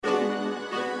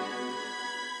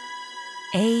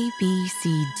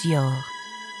ABC Dior.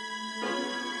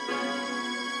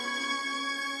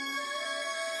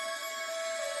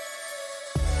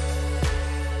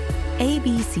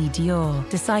 ABC Dior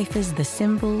deciphers the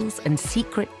symbols and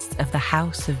secrets of the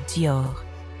House of Dior.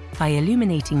 By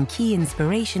illuminating key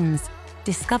inspirations,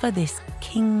 discover this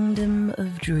kingdom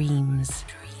of dreams.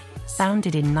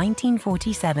 Founded in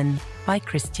 1947 by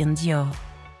Christian Dior.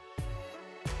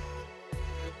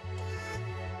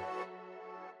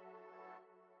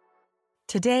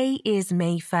 Today is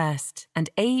May 1st, and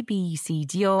ABC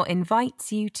Dior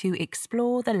invites you to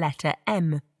explore the letter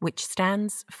M, which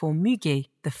stands for muguet,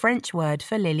 the French word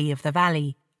for lily of the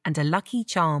valley, and a lucky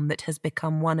charm that has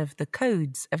become one of the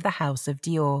codes of the House of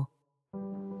Dior.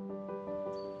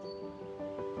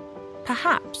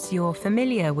 Perhaps you're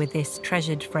familiar with this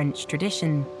treasured French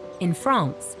tradition. In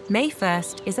France, May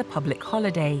 1st is a public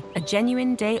holiday, a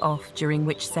genuine day off during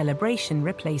which celebration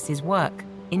replaces work,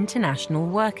 International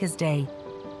Workers' Day.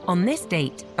 On this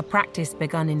date, a practice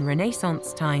begun in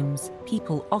Renaissance times,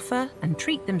 people offer and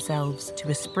treat themselves to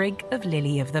a sprig of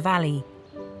lily of the valley.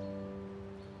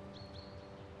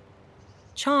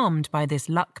 Charmed by this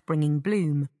luck-bringing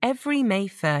bloom, every May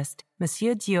 1st,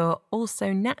 Monsieur Dior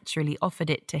also naturally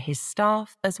offered it to his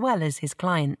staff as well as his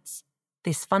clients.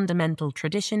 This fundamental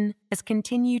tradition has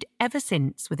continued ever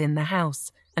since within the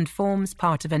house and forms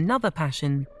part of another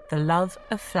passion, the love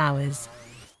of flowers.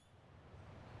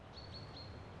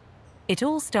 It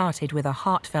all started with a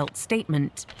heartfelt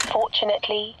statement.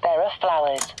 "Fortunately, there are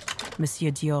flowers,"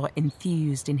 Monsieur Dior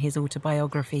enthused in his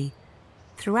autobiography.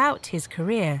 Throughout his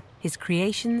career, his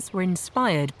creations were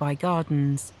inspired by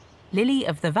gardens. Lily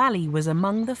of the Valley was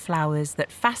among the flowers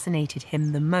that fascinated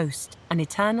him the most, an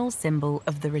eternal symbol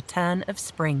of the return of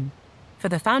spring. For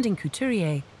the founding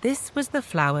couturier, this was the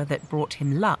flower that brought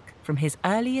him luck from his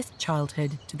earliest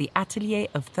childhood to the atelier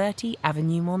of 30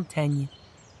 Avenue Montaigne.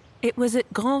 It was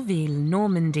at Granville,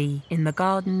 Normandy, in the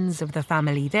gardens of the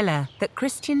family villa, that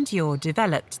Christian Dior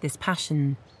developed this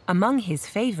passion. Among his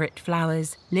favourite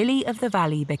flowers, Lily of the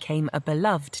Valley became a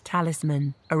beloved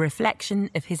talisman, a reflection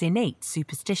of his innate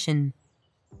superstition.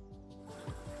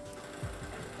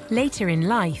 Later in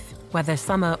life, whether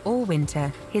summer or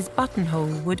winter, his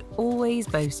buttonhole would always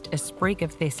boast a sprig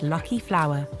of this lucky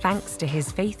flower, thanks to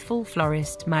his faithful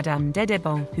florist Madame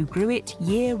Dedebon, who grew it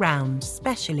year-round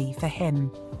specially for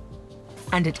him.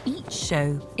 And at each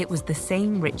show, it was the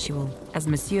same ritual, as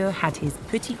Monsieur had his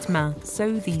petites mains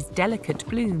sew these delicate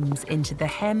blooms into the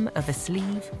hem of a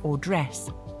sleeve or dress.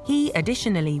 He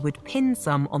additionally would pin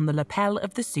some on the lapel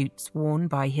of the suits worn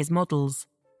by his models.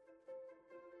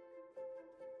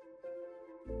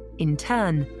 In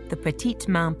turn, the petites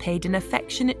mains paid an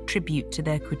affectionate tribute to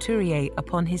their couturier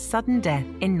upon his sudden death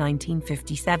in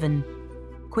 1957.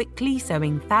 Quickly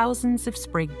sewing thousands of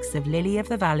sprigs of Lily of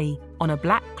the Valley on a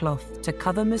black cloth to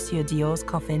cover Monsieur Dior's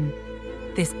coffin.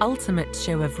 This ultimate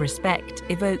show of respect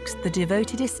evokes the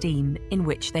devoted esteem in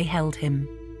which they held him.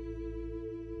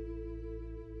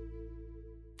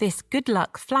 This good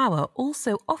luck flower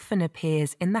also often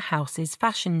appears in the house's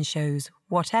fashion shows,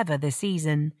 whatever the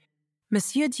season.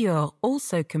 Monsieur Dior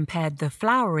also compared the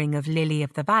flowering of Lily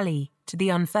of the Valley to the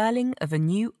unfurling of a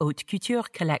new haute couture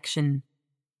collection,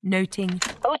 noting,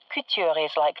 "Haute couture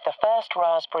is like the first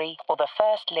raspberry or the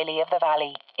first lily of the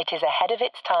valley. It is ahead of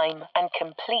its time and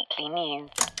completely new."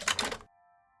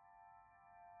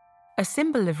 A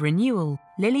symbol of renewal,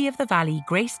 Lily of the Valley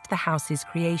graced the house's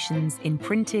creations in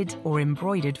printed or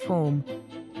embroidered form.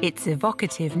 Its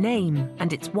evocative name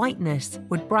and its whiteness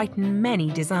would brighten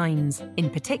many designs, in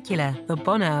particular the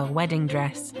Bonheur wedding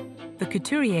dress. The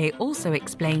couturier also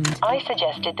explained, "I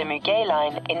suggested the muguet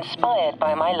line inspired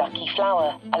by my lucky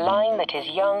flower, a line that is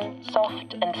young,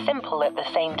 soft and simple at the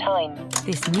same time."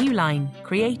 This new line,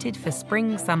 created for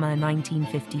spring-summer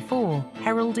 1954,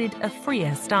 heralded a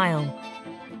freer style.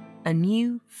 A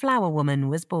new flower woman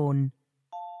was born.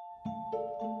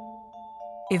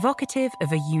 Evocative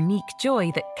of a unique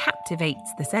joy that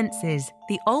captivates the senses,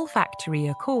 the olfactory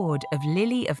accord of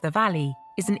Lily of the Valley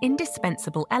is an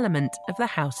indispensable element of the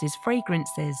house's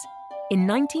fragrances. In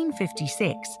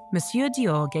 1956, Monsieur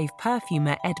Dior gave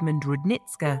perfumer Edmond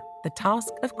Rudnitzer the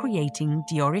task of creating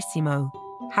Diorissimo.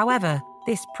 However,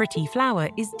 this pretty flower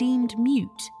is deemed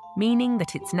mute, meaning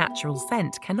that its natural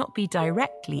scent cannot be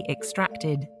directly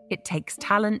extracted. It takes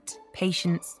talent,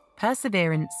 patience,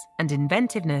 perseverance, and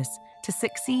inventiveness to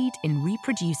succeed in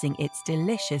reproducing its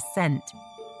delicious scent.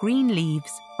 Green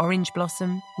leaves, orange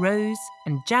blossom, rose,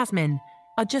 and jasmine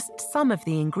are just some of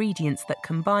the ingredients that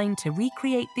combine to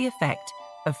recreate the effect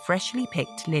of freshly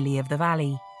picked Lily of the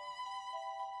Valley.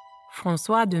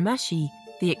 François de Machy,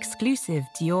 the exclusive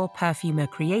Dior perfumer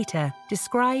creator,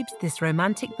 describes this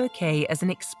romantic bouquet as an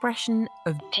expression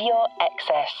of Dior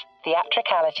excess,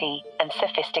 theatricality, and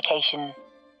sophistication.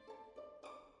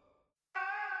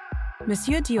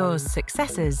 Monsieur Dior's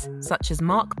successors, such as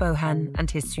Marc Bohan and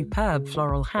his superb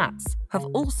floral hats, have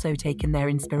also taken their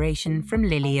inspiration from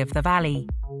Lily of the Valley.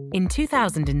 In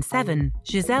 2007,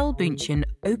 Gisele Bündchen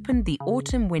opened the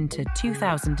Autumn-Winter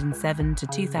 2007 to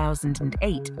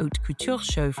 2008 haute couture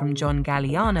show from John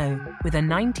Galliano with a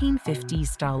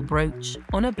 1950s-style brooch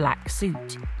on a black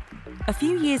suit. A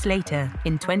few years later,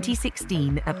 in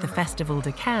 2016 at the Festival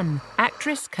de Cannes,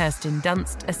 actress Kirsten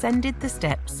Dunst ascended the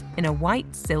steps in a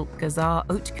white silk gazelle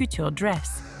haute couture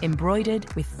dress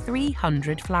embroidered with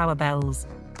 300 flower bells.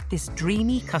 This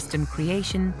dreamy custom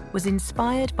creation was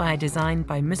inspired by a design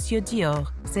by Monsieur Dior,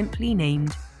 simply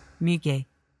named Muguet.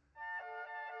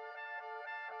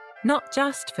 Not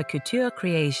just for couture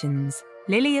creations,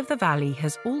 Lily of the Valley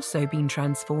has also been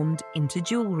transformed into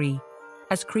jewellery.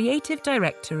 As creative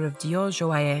director of Dior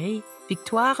Joaillerie,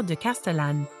 Victoire de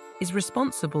Castellane is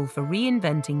responsible for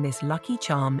reinventing this lucky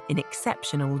charm in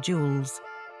exceptional jewels.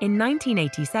 In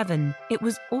 1987, it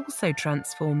was also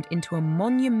transformed into a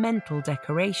monumental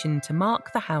decoration to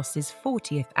mark the house's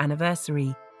 40th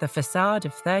anniversary, the façade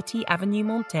of 30 Avenue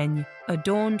Montaigne,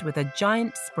 adorned with a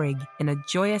giant sprig in a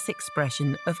joyous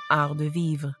expression of art de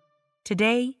vivre.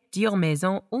 Today, Dior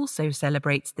Maison also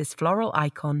celebrates this floral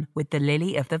icon with the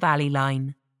Lily of the Valley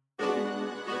line.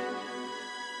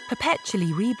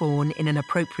 Perpetually reborn in an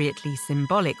appropriately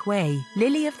symbolic way,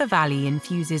 Lily of the Valley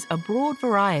infuses a broad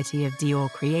variety of Dior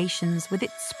creations with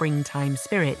its springtime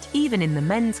spirit, even in the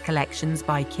men's collections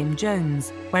by Kim Jones,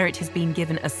 where it has been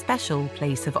given a special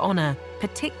place of honour,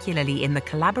 particularly in the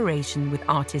collaboration with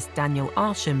artist Daniel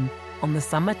Arsham on the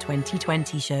Summer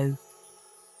 2020 show.